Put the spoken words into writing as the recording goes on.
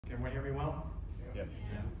Can everyone hear me well? Yep.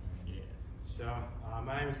 Yeah. So,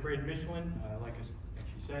 my name is Braden Michelin. Like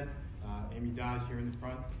she said, Amy Dawes here in the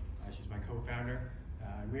front. She's my co-founder.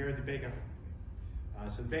 We are the Bakeapple Company.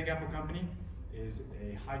 So the Bakeapple Company is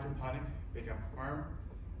a hydroponic bakeapple farm.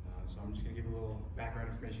 So I'm just going to give a little background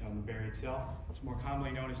information on the berry itself. It's more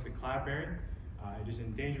commonly known as the cloudberry. It is an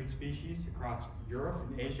endangered species across Europe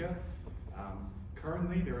and Asia.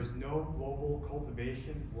 Currently, there is no global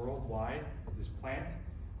cultivation worldwide of this plant.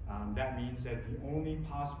 That means that the only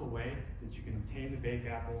possible way that you can obtain the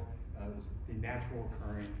bakeapple is the natural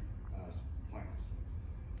occurring plants.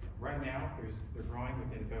 Right now, they're growing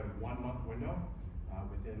within about a 1 month window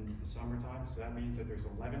within the summertime. So that means that there's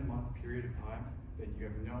an 11-month period of time that you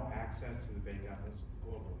have no access to the bakeapples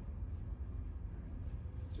globally.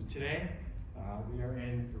 So today, we are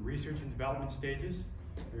in the research and development stages.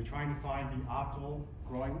 We're trying to find the optimal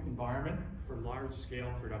growing environment for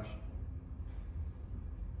large-scale production.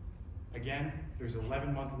 Again, there's an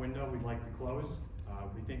 11-month window we'd like to close.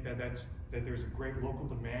 We think that there's a great local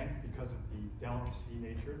demand because of the delicacy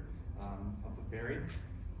nature of the berry.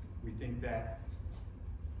 We think that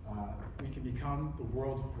we can become the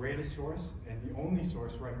world's greatest source and the only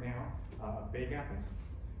source right now of baked apples.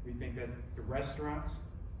 We think that the restaurants,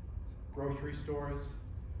 grocery stores,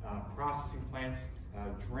 processing plants,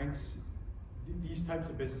 drinks, these types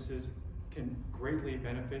of businesses can greatly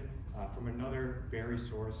benefit from another berry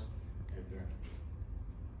source right there.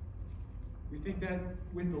 We think that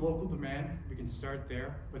with the local demand, we can start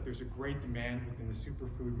there, but there's a great demand within the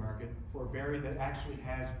superfood market for a berry that actually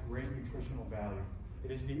has great nutritional value.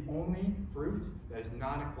 It is the only fruit that is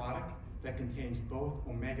non-aquatic that contains both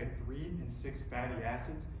omega-3 and 6 fatty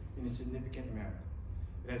acids in a significant amount.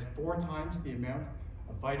 It has 4 times the amount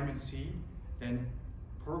of vitamin C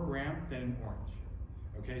per gram than an orange.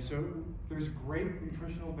 Okay, so there's great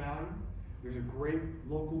nutritional value, there's a great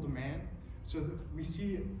local demand, so we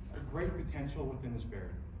see a great potential within this berry.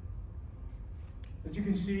 As you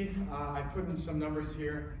can see, I've put in some numbers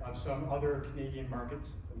here of some other Canadian markets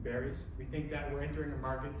and berries. We think that we're entering a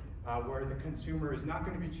market where the consumer is not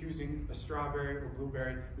going to be choosing a strawberry or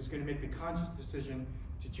blueberry, who's going to make the conscious decision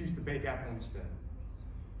to choose the bakeapple instead.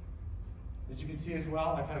 As you can see as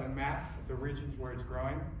well, I've had a map of the regions where it's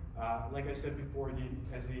growing. Like I said before,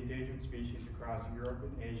 as the endangered species across Europe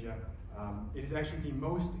and Asia, it is actually the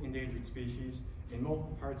most endangered species in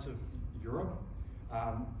multiple parts of Europe.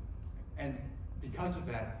 And because of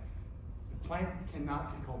that, the plant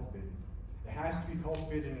cannot be cultivated. It has to be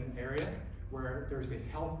cultivated in an area where there's a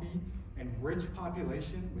healthy and rich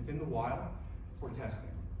population within the wild for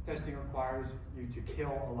testing. Testing requires you to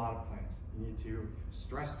kill a lot of plants. You need to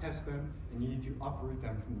stress test them, and you need to uproot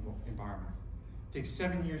them from the environment. It takes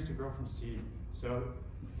 7 years to grow from seed, so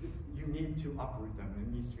you need to uproot them, and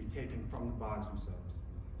it needs to be taken from the bogs themselves.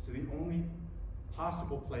 So the only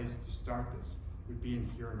possible place to start this would be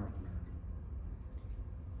here in North America.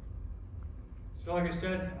 So like I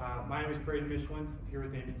said, my name is Braden Michelin. I'm here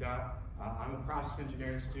with Amy Dawes. I'm a process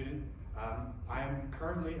engineering student. I am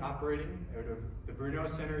currently operating out of the Bruno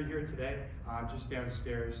Center here today, just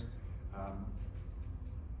downstairs.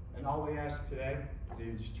 And all we ask today is that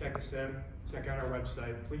you just check us out, check out our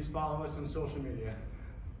website. Please follow us on social media.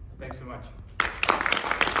 Thanks so much. Pass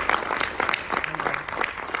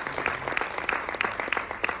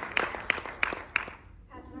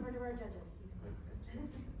it over to our judges.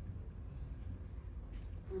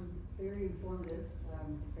 Very informative,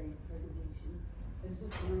 great presentation. I was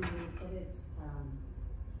just wondering, you said it's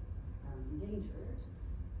endangered.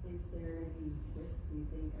 Is there any risk, do you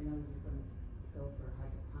think? I know you're going to go for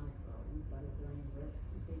hydroponic growing, but is there any risk,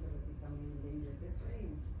 do you think, of it becoming endangered this way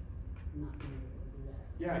and not being able to do that?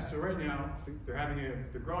 Yeah, so right now,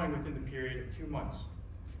 they're growing within the period of 2 months.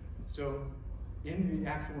 So in the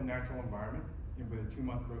actual natural environment, with a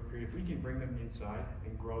 2-month growth period, if we can bring them inside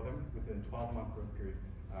and grow them within a 12-month growth period,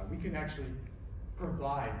 we can actually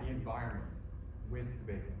provide the environment with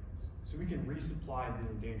the bakeapples. So we can resupply the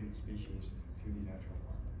endangered species to the natural environment.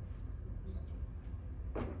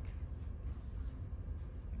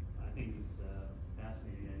 I think it's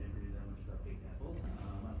fascinating. I never knew that much about bakeapples.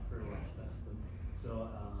 I've heard a lot about them. So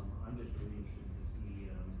I'm just really interested to see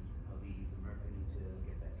how the marketing to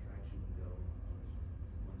get that traction would go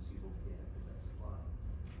once you hopefully have the best supply.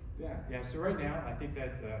 Yeah. So right now, I think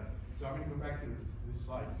that, so I'm going to go back to this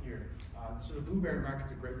slide here. So the blueberry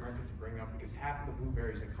market's a great market to bring up because half of the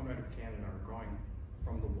blueberries that come out of Canada are growing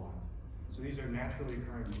from the wild. So these are naturally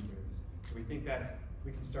occurring blueberries. So we think that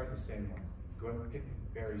we can start the same way. Go out and pick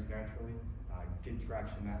berries naturally, get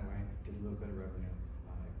traction that way, get a little bit of revenue,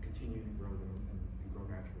 continue to grow them and grow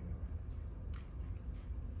naturally.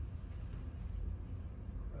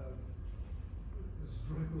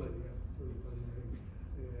 cool idea, really fascinating.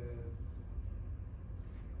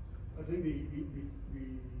 I think the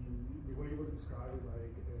way you were describing,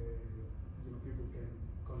 like, people can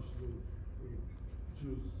consciously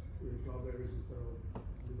choose cloudberries instead of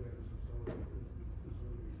blueberries or so. It's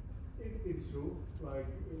really, it's true. Like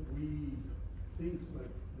things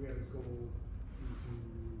like berries go into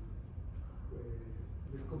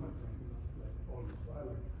become a trend, like almost, right?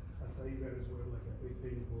 Like acai berries were like a big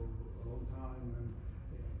thing for a long time, and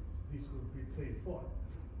this could be the same. But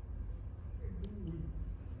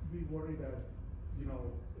we worry that it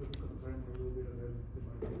will become a trend for a little bit, and then the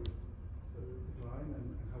market decline. And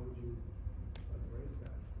how would you address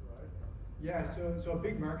that, right? Yeah, so a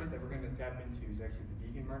big market that we're going to tap into is actually the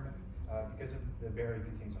vegan market, because the berry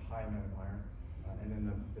contains a high amount of iron, and then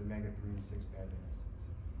the omega-3 and 6 fatty acids.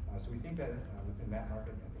 So we think that within that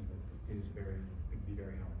market, I think that it could be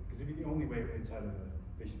very healthy, because it'd be the only way inside of the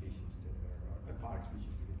fish species or aquatic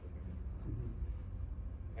species to get the omega-3s.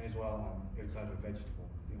 And as well, outside of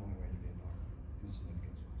vegetable, the only way to get iron in a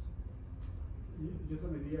significant source. Just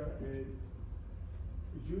an idea,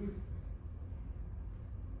 would you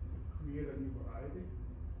create a new variety?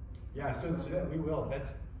 Yeah, so we will.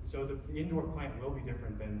 So the indoor plant will be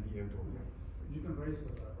different than the outdoor plant. You can raise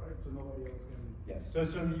that, right? So nobody else can. Yes. So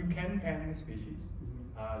you can patent the species.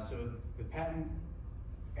 So the patent,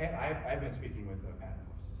 and I've been speaking with patent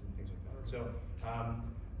offices and things like that. So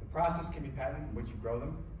the process can be patented, which you grow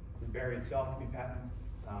them. The berry itself can be patented.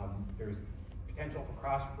 There's potential for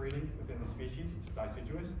crossbreeding within the species. It's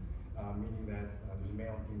deciduous, meaning that there's a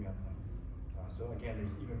male and female plant. So again,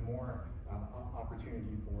 there's even more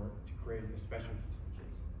opportunity to create a specialty species.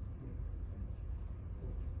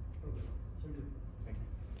 Okay. Thank you.